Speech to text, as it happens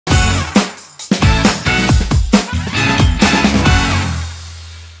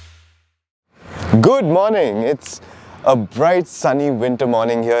Good morning. It's a bright sunny winter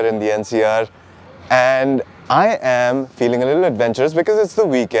morning here in the NCR and I am feeling a little adventurous because it's the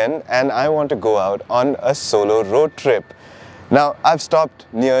weekend and I want to go out on a solo road trip. Now I've stopped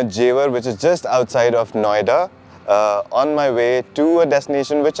near Jewar, which is just outside of Noida, on my way to a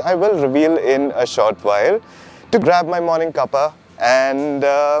destination which I will reveal in a short while, to grab my morning cuppa. And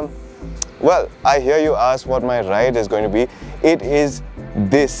well, I hear you ask what my ride is going to be. It is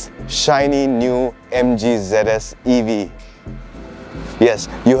this shiny new MG ZS EV. Yes,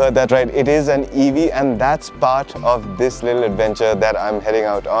 you heard that right. It is an EV and that's part of this little adventure that I'm heading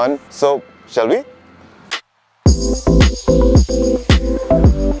out on. So, shall we?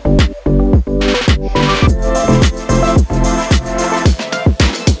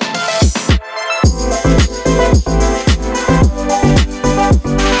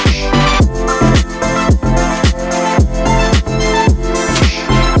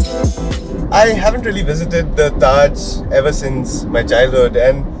 I haven't really visited the Taj ever since my childhood,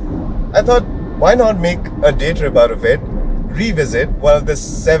 and I thought, why not make a day trip out of it, revisit one of the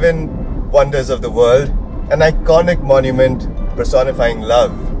 7 wonders of the world, an iconic monument personifying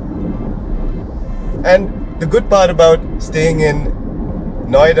love. And the good part about staying in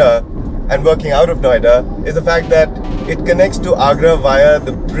Noida and working out of Noida is the fact that it connects to Agra via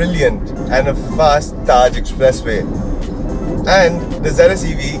the brilliant and a fast Taj Expressway. And the ZS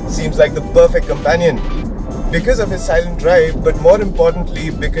EV seems like the perfect companion because of its silent drive, but more importantly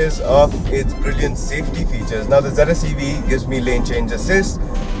because of its brilliant safety features. Now the ZS EV gives me lane change assist,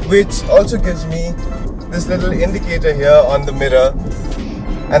 which also gives me this little indicator here on the mirror,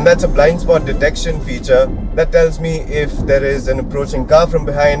 and that's a blind spot detection feature that tells me if there is an approaching car from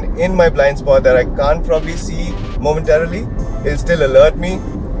behind in my blind spot that I can't probably see momentarily. It'll still alert me,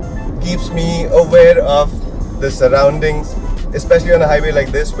 keeps me aware of the surroundings, especially on a highway like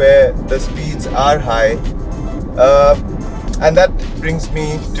this where the speeds are high. And that brings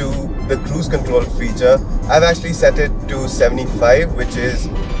me to the cruise control feature. I've actually set it to 75, which is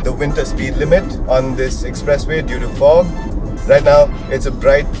the winter speed limit on this expressway due to fog. Right now it's a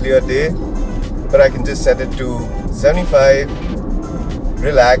bright, clear day, but I can just set it to 75,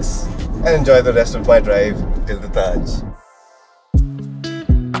 relax, and enjoy the rest of my drive till the Taj.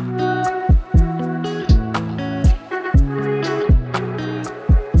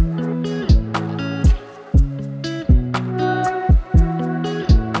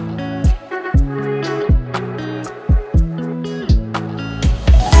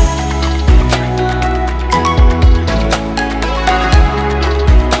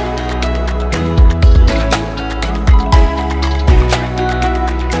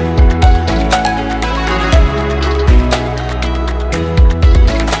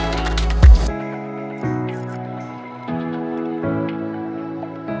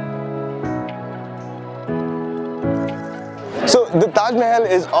 So the Taj Mahal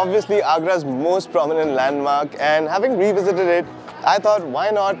is obviously Agra's most prominent landmark, and having revisited it, I thought why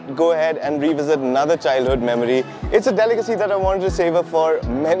not go ahead and revisit another childhood memory. It's a delicacy that I wanted to savor for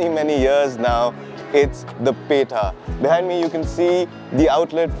many years now. It's the petha. Behind me you can see the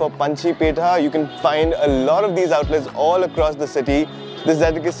outlet for Panchi Petha. You can find a lot of these outlets all across the city. This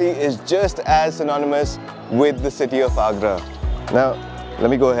delicacy is just as synonymous with the city of Agra. Now, let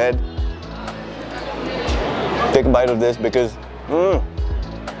me go ahead, take a bite of this because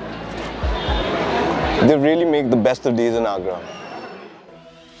they really make the best of these in Agra.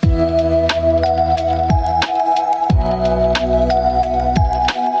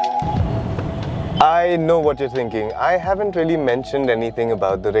 I know what you're thinking. I haven't really mentioned anything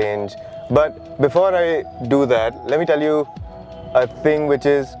about the range, but before I do that, let me tell you a thing which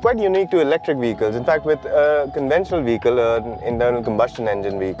is quite unique to electric vehicles. In fact, with a conventional vehicle, an internal combustion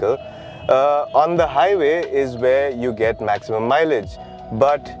engine vehicle, on the highway is where you get maximum mileage,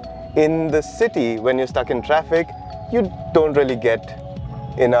 but in the city, when you're stuck in traffic, you don't really get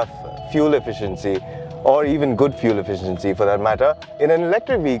enough fuel efficiency, or even good fuel efficiency for that matter. In an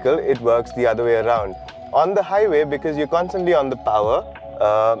electric vehicle, it works the other way around. On the highway, because you're constantly on the power,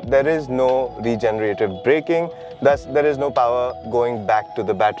 there is no regenerative braking, thus there is no power going back to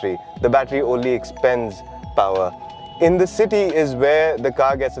the battery. The battery only expends power. In the city is where the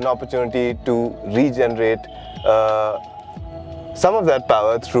car gets an opportunity to regenerate some of that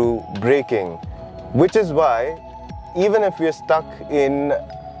power through braking, which is why even if we're stuck in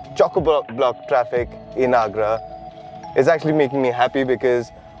chock-a-block traffic in Agra, it's actually making me happy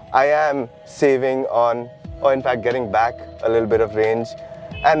because I am saving on, or in fact getting back a little bit of range,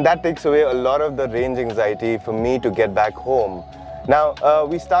 and that takes away a lot of the range anxiety for me to get back home. Now,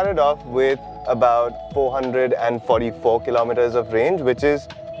 we started off with about 444 kilometers of range, which is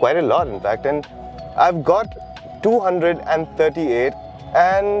quite a lot in fact, and I've got 238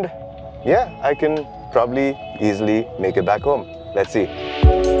 and yeah, I can probably easily make it back home. Let's see.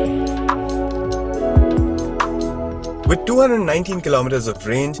 With 219 kilometers of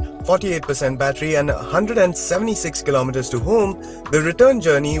range, 48% battery and 176 kilometers to home, the return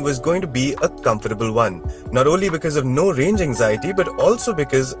journey was going to be a comfortable one. Not only because of no range anxiety, but also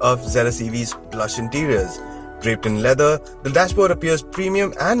because of ZS EV's plush interiors. Draped in leather, the dashboard appears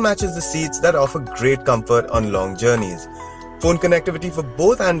premium and matches the seats that offer great comfort on long journeys. Phone connectivity for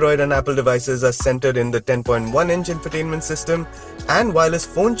both Android and Apple devices are centered in the 10.1-inch infotainment system, and wireless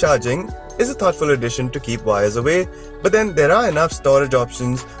phone charging is a thoughtful addition to keep wires away, but then there are enough storage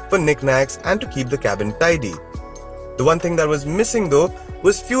options for knickknacks and to keep the cabin tidy. The one thing that was missing though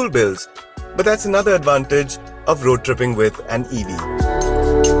was fuel bills, but that's another advantage of road tripping with an EV.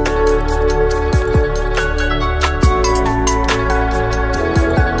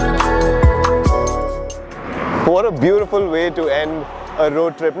 What a beautiful way to end a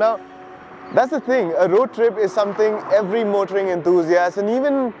road trip. Now, that's the thing, a road trip is something every motoring enthusiast and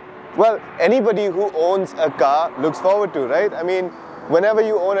even, well, anybody who owns a car looks forward to, right? I mean, whenever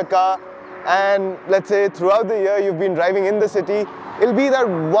you own a car and let's say throughout the year you've been driving in the city, it'll be that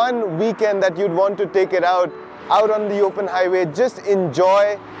one weekend that you'd want to take it out on the open highway. Just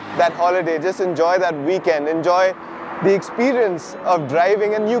enjoy that holiday, just enjoy that weekend, enjoy the experience of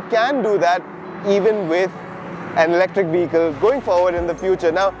driving, and you can do that even with an electric vehicle going forward in the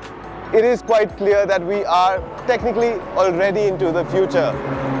future. Now, it is quite clear that we are technically already into the future.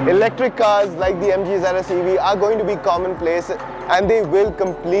 Electric cars like the MG ZS EV are going to be commonplace and they will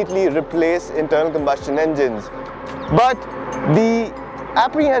completely replace internal combustion engines. But the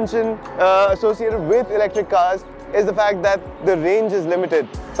apprehension associated with electric cars is the fact that the range is limited,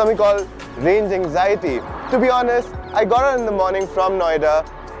 something called range anxiety. To be honest, I got out in the morning from Noida,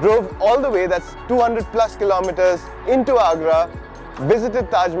 drove all the way, that's 200 plus kilometers, into Agra,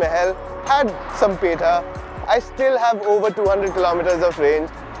 visited Taj Mahal, had some peta. I still have over 200 kilometers of range,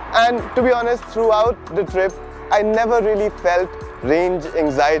 and to be honest, throughout the trip I never really felt range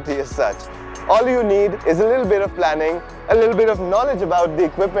anxiety as such. All you need is a little bit of planning, a little bit of knowledge about the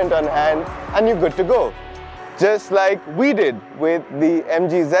equipment on hand, and you're good to go. Just like we did with the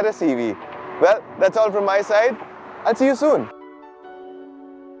MG ZS EV. Well, that's all from my side. I'll see you soon.